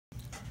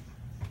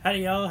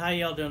Howdy y'all, how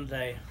y'all doing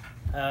today?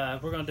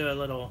 We're going to do a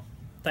little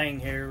thing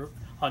here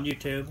on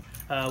YouTube.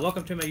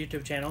 Welcome to my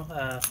YouTube channel.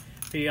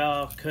 If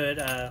y'all could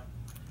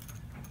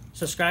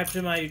subscribe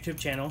to my YouTube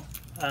channel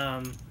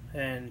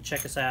and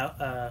check us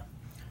out.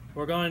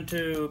 We're going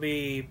to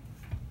be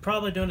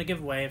probably doing a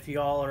giveaway if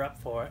you all are up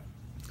for it.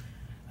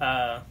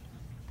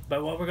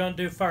 But what we're going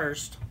to do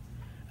first,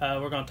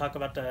 we're going to talk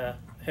about the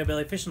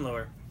Hillbilly Fishing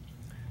Lure.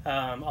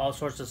 All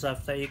sorts of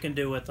stuff that you can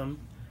do with them.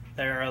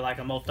 They're like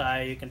a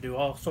multi, you can do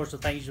all sorts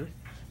of things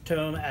to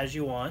them as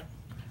you want,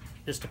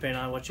 just depending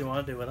on what you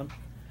want to do with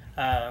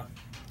them.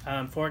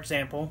 For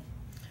example,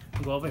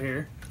 go over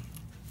here.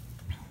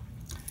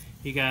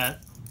 You got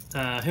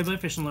Hillbilly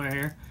Fishing Lure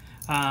here.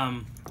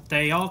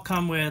 They all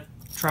come with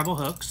treble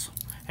hooks.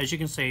 As you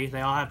can see, they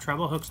all have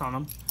treble hooks on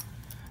them.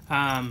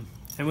 And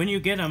when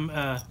you get them,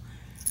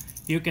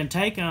 you can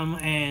take them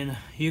and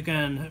you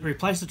can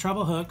replace the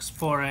treble hooks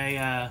for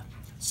a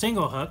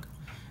single hook.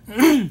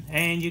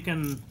 And you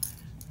can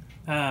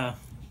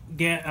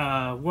get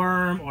a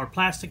worm or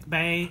plastic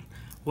bait,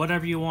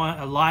 whatever you want,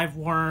 a live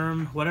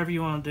worm, whatever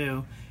you want to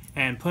do,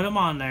 and put them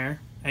on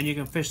there, and you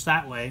can fish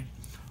that way.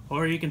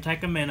 Or you can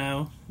take a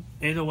minnow.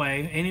 Either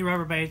way, any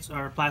rubber baits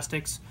or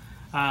plastics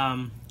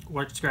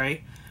works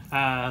great.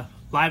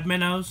 Live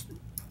minnows,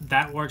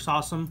 that works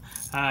awesome.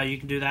 You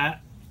can do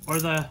that, or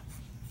the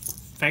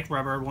fake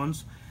rubber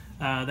ones.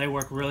 They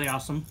work really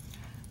awesome.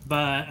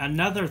 But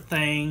another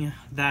thing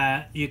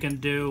that you can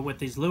do with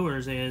these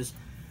lures is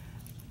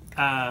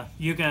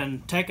you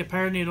can take a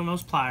pair of needle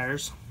nose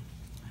pliers.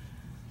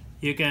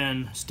 You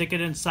can stick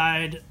it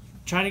inside,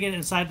 try to get it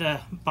inside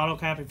the bottle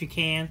cap if you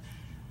can.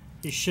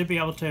 You should be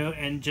able to,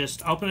 and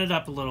just open it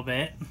up a little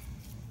bit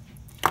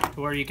to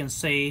where you can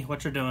see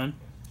what you're doing.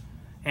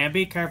 And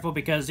be careful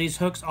because these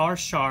hooks are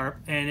sharp,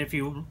 and if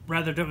you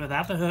rather do it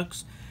without the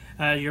hooks,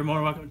 you're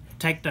more welcome to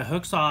take the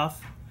hooks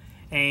off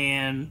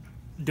and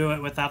do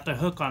it without the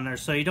hook on there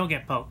so you don't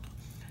get poked.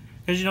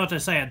 Because you know what they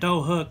say, a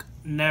doe hook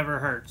never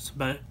hurts,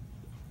 but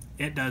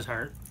it does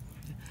hurt.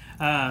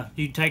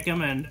 You take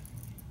them and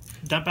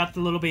dump out the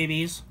little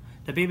BBs.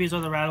 The BBs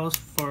are the rattles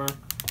for,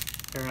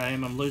 here I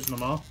am, I'm losing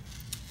them all.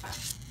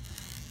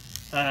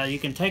 You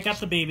can take out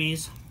the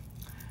BBs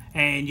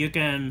and you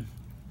can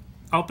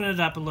open it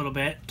up a little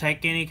bit,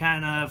 take any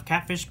kind of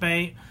catfish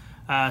bait,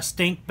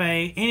 stink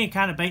bait, any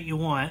kind of bait you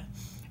want,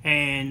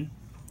 and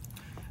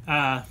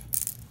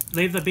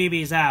leave the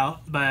BBs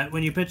out. But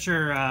when you put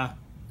your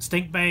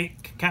stink bait,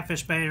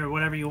 catfish bait, or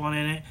whatever you want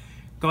in it,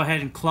 go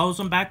ahead and close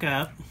them back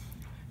up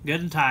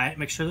good and tight.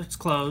 Make sure it's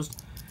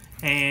closed,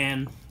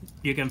 and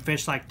you can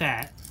fish like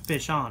that,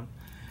 fish on.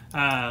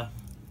 Like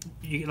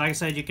I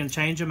said, you can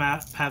change them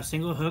out, have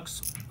single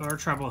hooks or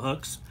treble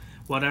hooks,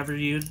 whatever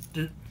you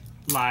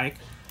like.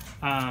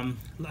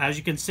 As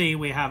you can see,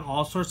 we have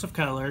all sorts of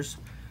colors.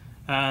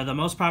 The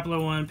most popular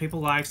one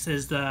people likes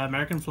is the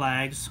American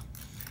flags.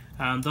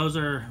 Those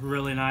are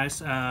really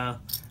nice.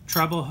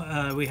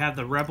 Treble, we have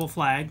the Rebel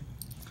flag.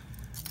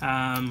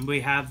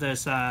 We have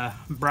this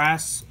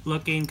brass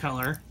looking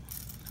color.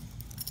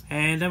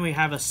 And then we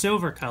have a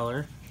silver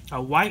color,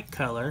 a white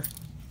color,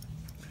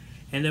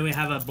 and then we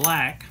have a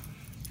black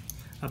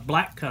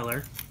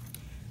color,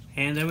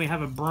 and then we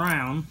have a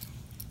brown,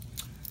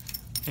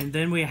 and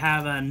then we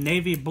have a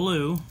navy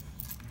blue.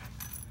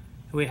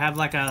 We have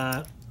like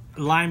a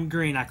lime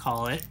green, I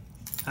call it.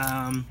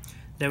 Then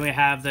we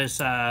have this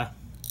kind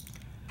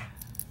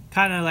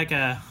of like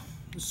a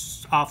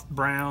soft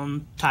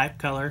brown type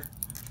color.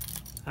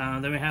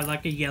 Then we have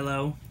like a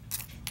yellow.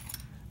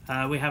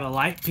 We have a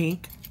light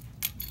pink,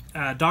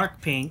 dark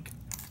pink,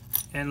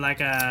 and like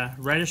a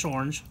reddish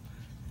orange.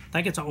 I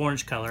think it's an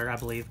orange color, I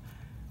believe.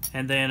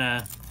 And then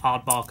a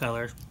oddball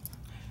color.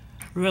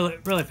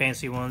 Really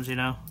fancy ones, you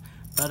know.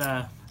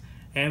 But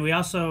and we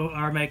also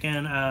are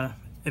making,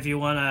 if you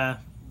want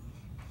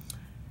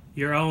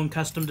your own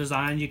custom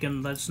design, you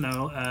can let us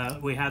know.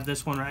 We have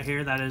this one right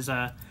here that is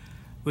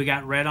we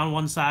got red on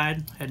one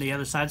side and the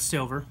other side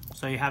silver,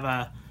 so you have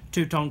a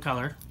two-tone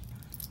color,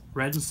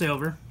 red and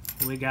silver.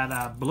 We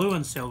got blue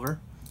and silver,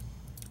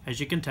 as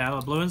you can tell,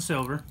 a blue and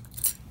silver,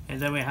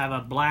 and then we have a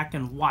black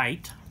and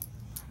white,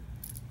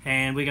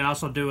 and we can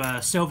also do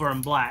a silver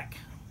and black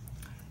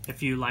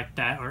if you like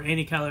that, or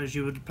any colors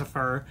you would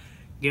prefer.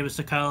 Give us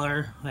a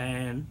color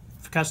and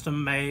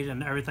custom made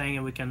and everything,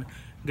 and we can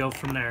go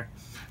from there.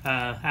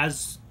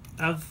 As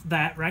of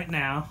that right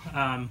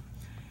now,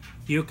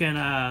 you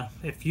can,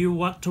 if you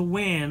want to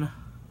win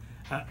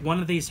one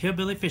of these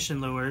Hillbilly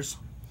Fishing Lures,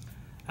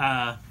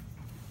 you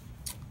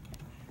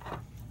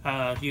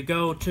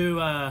go to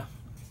my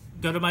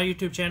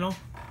YouTube channel,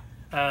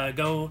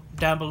 go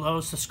down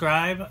below,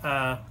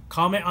 subscribe,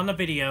 comment on the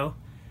video,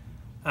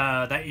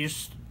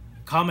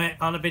 comment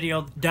on the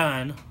video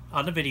done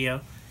on the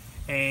video,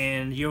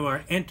 and you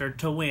are entered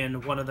to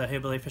win one of the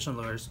Hillbilly Fishing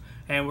Lures.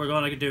 And we're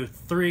going to do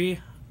 3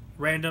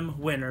 random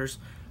winners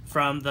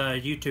from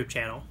the YouTube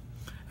channel.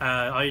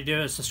 All you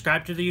do is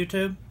subscribe to the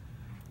YouTube,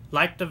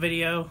 like the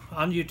video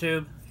on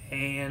YouTube,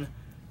 and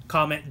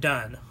comment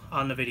done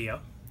on the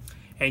video.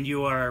 And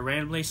you are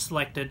randomly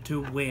selected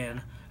to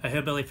win a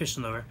hillbilly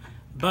fishing lure.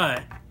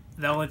 But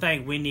the only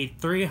thing, we need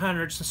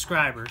 300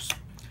 subscribers.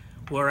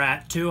 We're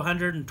at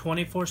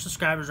 224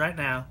 subscribers right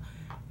now.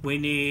 We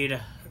need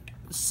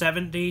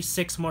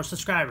 76 more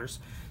subscribers.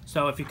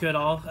 So if you could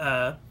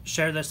all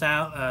share this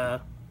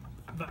out,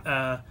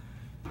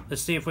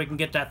 let's see if we can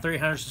get that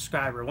 300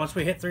 subscriber. Once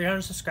we hit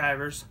 300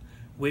 subscribers,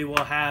 we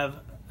will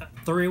have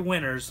 3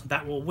 winners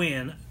that will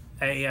win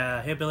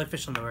a hillbilly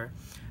fishing lure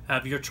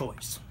of your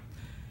choice.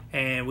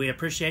 And we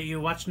appreciate you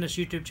watching this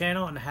YouTube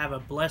channel, and have a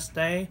blessed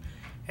day.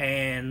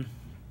 And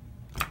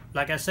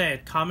like I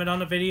said, comment on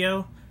the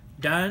video,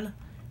 done,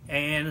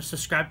 and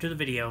subscribe to the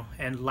video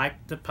and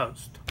like the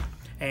post.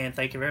 And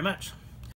thank you very much.